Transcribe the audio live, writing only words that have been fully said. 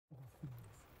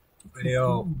Hey,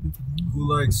 yo,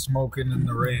 who likes smoking in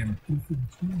the rain?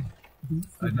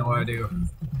 I know I do.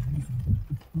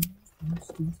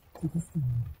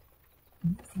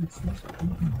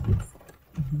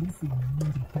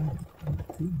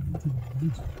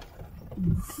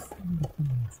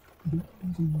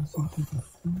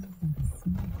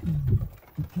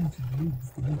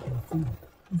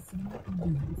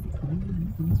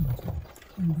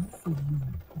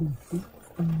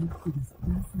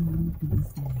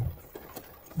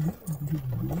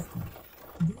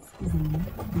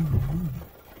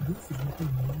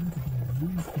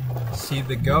 See,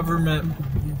 the government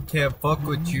can't fuck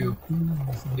with you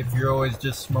if you're always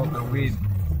just smoking weed.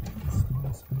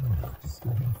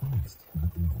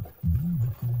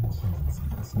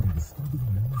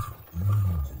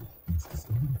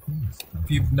 If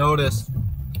you've noticed,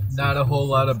 not a whole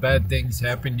lot of bad things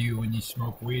happen to you when you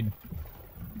smoke weed.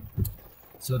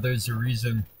 So there's a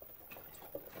reason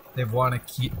they want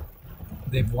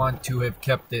to have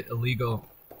kept it illegal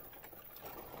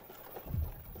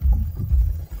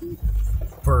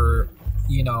for,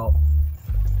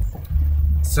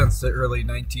 since the early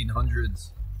 1900s.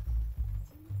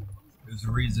 There's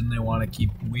a reason they want to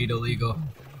keep weed illegal.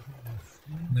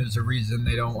 And there's a reason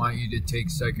they don't want you to take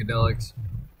psychedelics.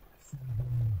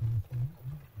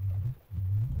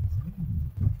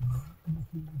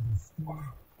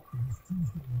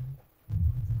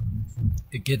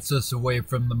 It gets us away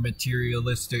from the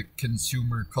materialistic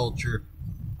consumer culture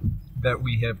that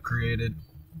we have created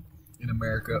in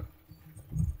America,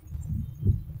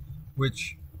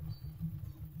 which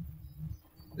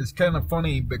is kind of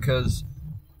funny because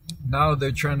now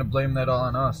they're trying to blame that all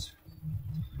on us.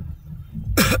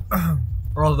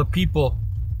 Or all the people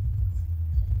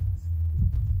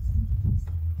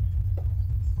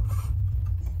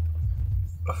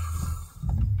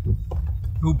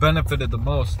who benefited the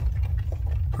most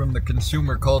from the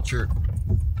consumer culture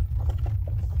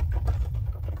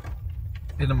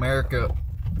in America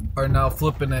are now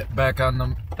flipping it back on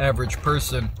the average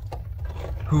person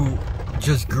who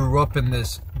just grew up in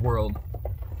this world,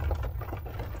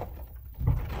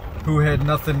 who had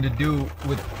nothing to do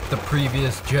with the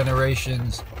previous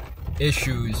generation's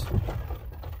issues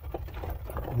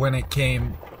when it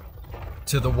came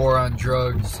to the war on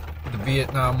drugs, the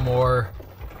Vietnam War,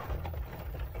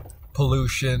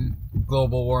 pollution,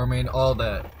 global warming, all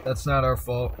that. That's not our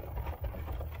fault.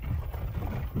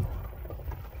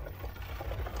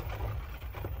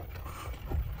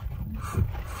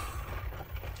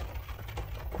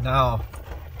 Now,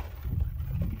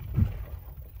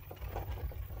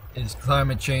 is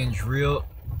climate change real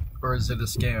or is it a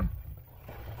scam?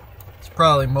 It's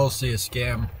probably mostly a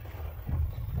scam,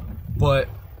 but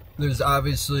there's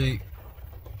obviously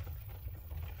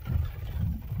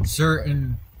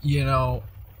certain,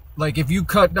 like if you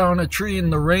cut down a tree in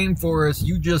the rainforest,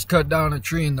 you just cut down a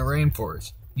tree in the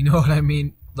rainforest. You know what I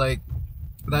mean? Like,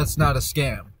 that's not a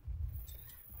scam.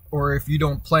 Or if you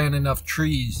don't plant enough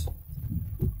trees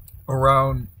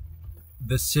around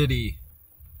the city,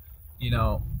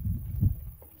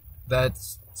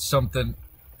 that's something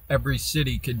every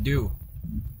city could do,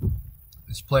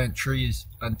 is plant trees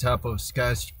on top of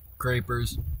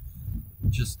skyscrapers.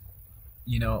 Just,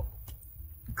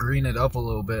 green it up a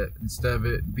little bit instead of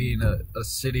it being a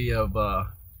city of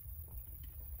a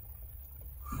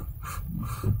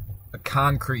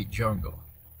concrete jungle.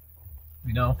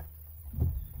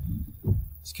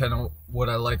 It's kind of what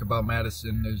I like about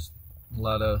Madison. There's a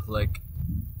lot of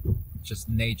just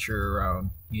nature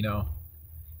around.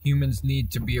 Humans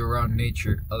need to be around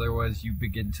nature, otherwise you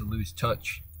begin to lose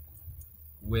touch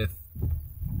with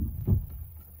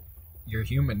your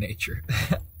human nature.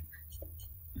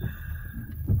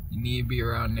 You need to be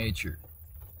around nature.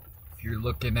 If you're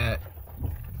looking at,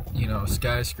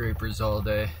 skyscrapers all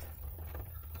day,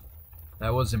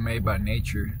 that wasn't made by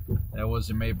nature. That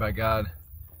wasn't made by God.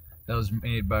 That was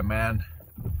made by man.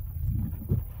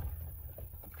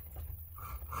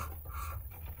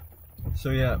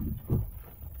 So yeah,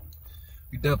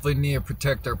 we definitely need to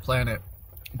protect our planet.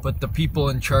 But the people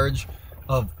in charge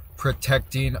of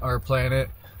protecting our planet,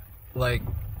 like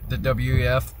the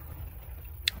WEF,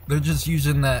 they're just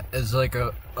using that as like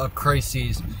a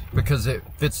crisis because it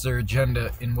fits their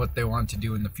agenda in what they want to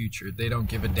do in the future. They don't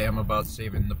give a damn about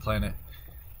saving the planet.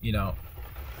 We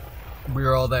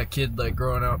were all that kid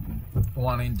growing up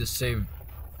wanting to save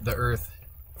the earth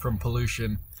from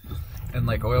pollution and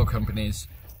oil companies,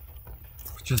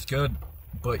 which is good,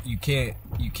 but you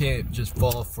can't just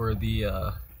fall for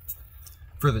the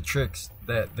tricks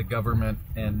that the government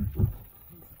and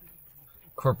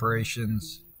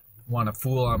corporations want to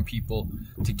fool on people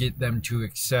to get them to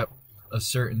accept a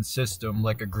certain system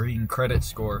like a green credit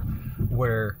score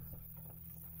where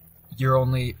you're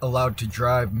only allowed to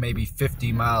drive maybe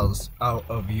 50 miles out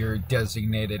of your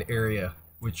designated area,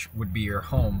 which would be your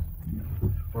home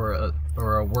or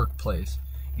a workplace,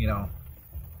 you know.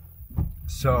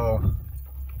 So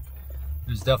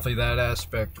there's definitely that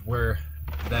aspect where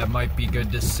that might be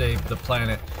good to save the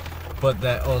planet, but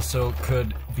that also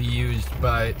could be used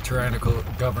by tyrannical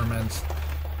governments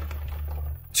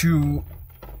to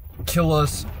kill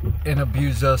us and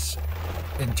abuse us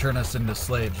and turn us into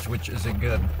slaves, which isn't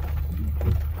good.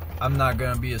 I'm not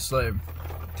gonna be a slave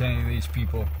to any of these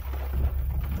people.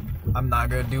 I'm not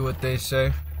gonna do what they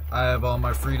say. I have all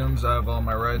my freedoms, I have all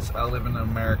my rights. I live in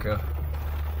America.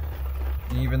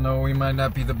 Even though we might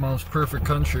not be the most perfect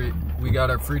country, we got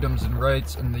our freedoms and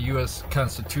rights, and the US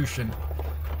Constitution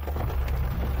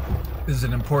is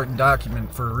an important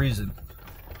document for a reason.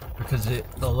 Because it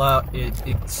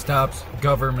stops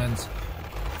governments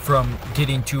from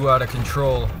getting too out of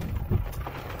control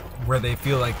where they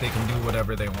feel like they can do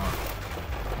whatever they want.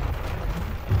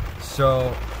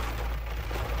 So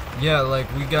yeah,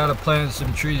 like, we gotta plant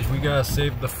some trees, we gotta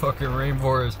save the fucking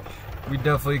rainforest, we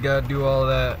definitely gotta do all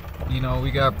that, you know.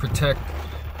 We gotta protect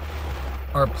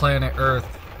our planet Earth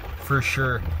for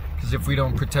sure, because if we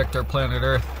don't protect our planet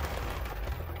Earth,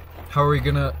 how are we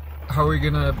gonna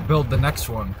build the next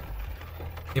one?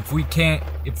 If we can't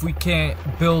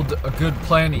build a good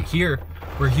planet here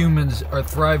where humans are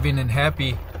thriving and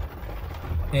happy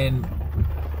and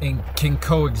can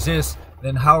coexist,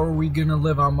 then how are we gonna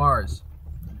live on Mars?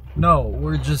 No,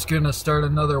 we're just gonna start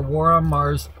another war on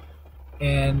Mars,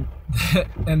 and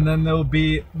then there'll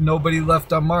be nobody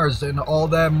left on Mars, and all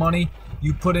that money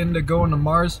you put into going to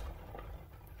Mars,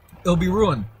 it'll be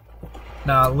ruined.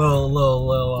 Nah, I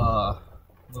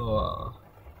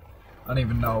don't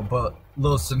even know, but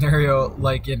little scenario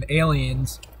like in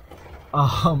Aliens,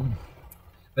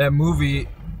 that movie,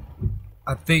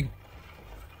 I think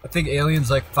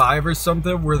Aliens like 5 or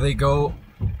something, where they go,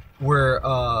 where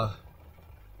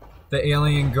the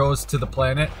alien goes to the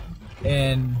planet,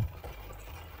 and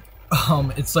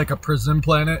it's like a prison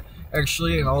planet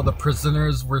actually, and all the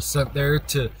prisoners were sent there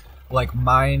to like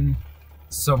mine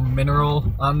some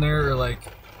mineral on there, or like,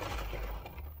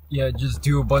 yeah, just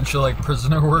do a bunch of like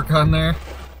prisoner work on there.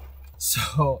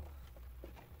 So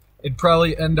it'd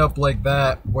probably end up like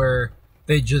that, where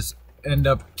they just end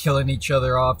up killing each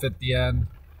other off at the end,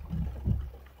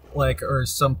 like, or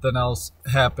something else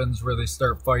happens where they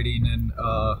start fighting, and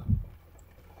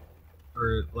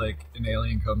or like an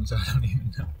alien comes. I don't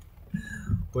even know.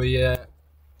 But yeah,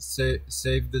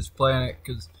 save this planet,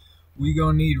 because we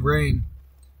gonna need rain.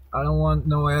 I don't want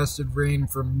no acid rain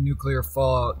from nuclear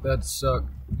fallout. That'd suck.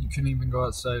 You couldn't even go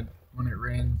outside when it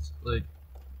rains. Like,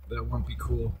 that wouldn't be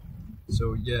cool.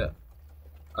 So yeah,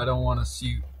 I don't want to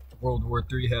see World War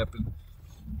III happen,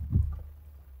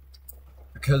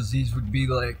 because these would be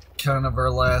like kind of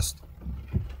our last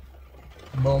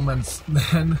moments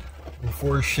then,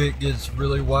 before shit gets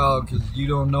really wild, because you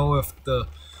don't know if the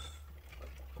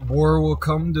war will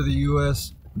come to the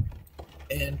US,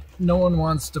 and no one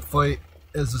wants to fight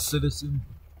as a citizen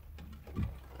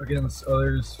against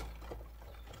other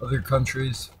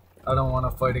countries. I don't want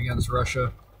to fight against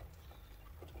Russia.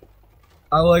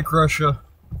 I like Russia.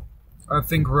 I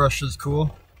think Russia's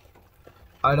cool.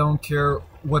 I don't care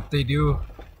what they do.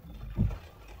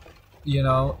 You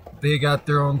know, they got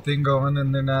their own thing going,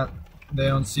 and they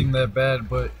don't seem that bad,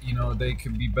 but you know, they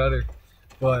could be better.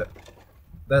 But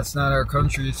that's not our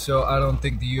country, so I don't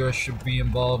think the US should be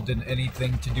involved in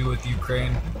anything to do with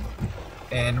Ukraine.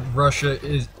 And Russia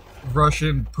and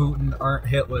Putin aren't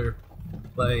Hitler.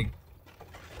 Like,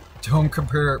 don't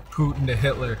compare Putin to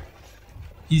Hitler.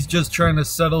 He's just trying to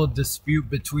settle a dispute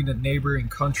between a neighboring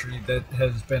country that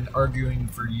has been arguing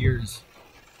for years.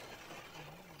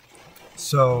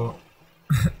 So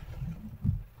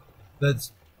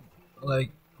that's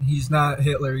like, he's not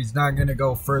Hitler. He's not going to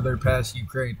go further past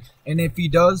Ukraine. And if he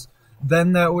does,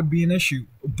 then that would be an issue.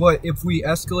 But if we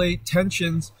escalate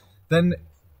tensions, then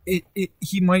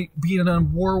he might be in a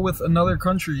war with another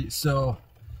country. So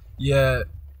yeah,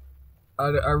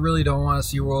 I really don't want to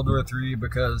see World War III,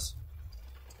 because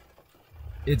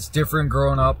it's different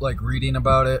growing up, like reading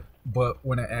about it, but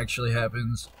when it actually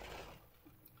happens,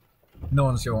 no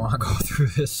one's gonna want to go through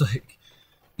this. Like,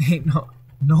 no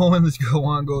one's gonna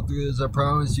want to go through this, I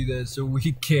promise you that. So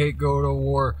we can't go to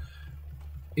war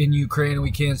in Ukraine,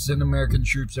 we can't send American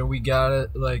troops, and we gotta,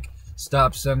 like,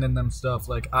 stop sending them stuff.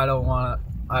 Like, I don't want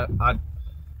it.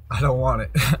 I don't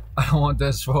want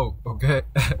that smoke, okay?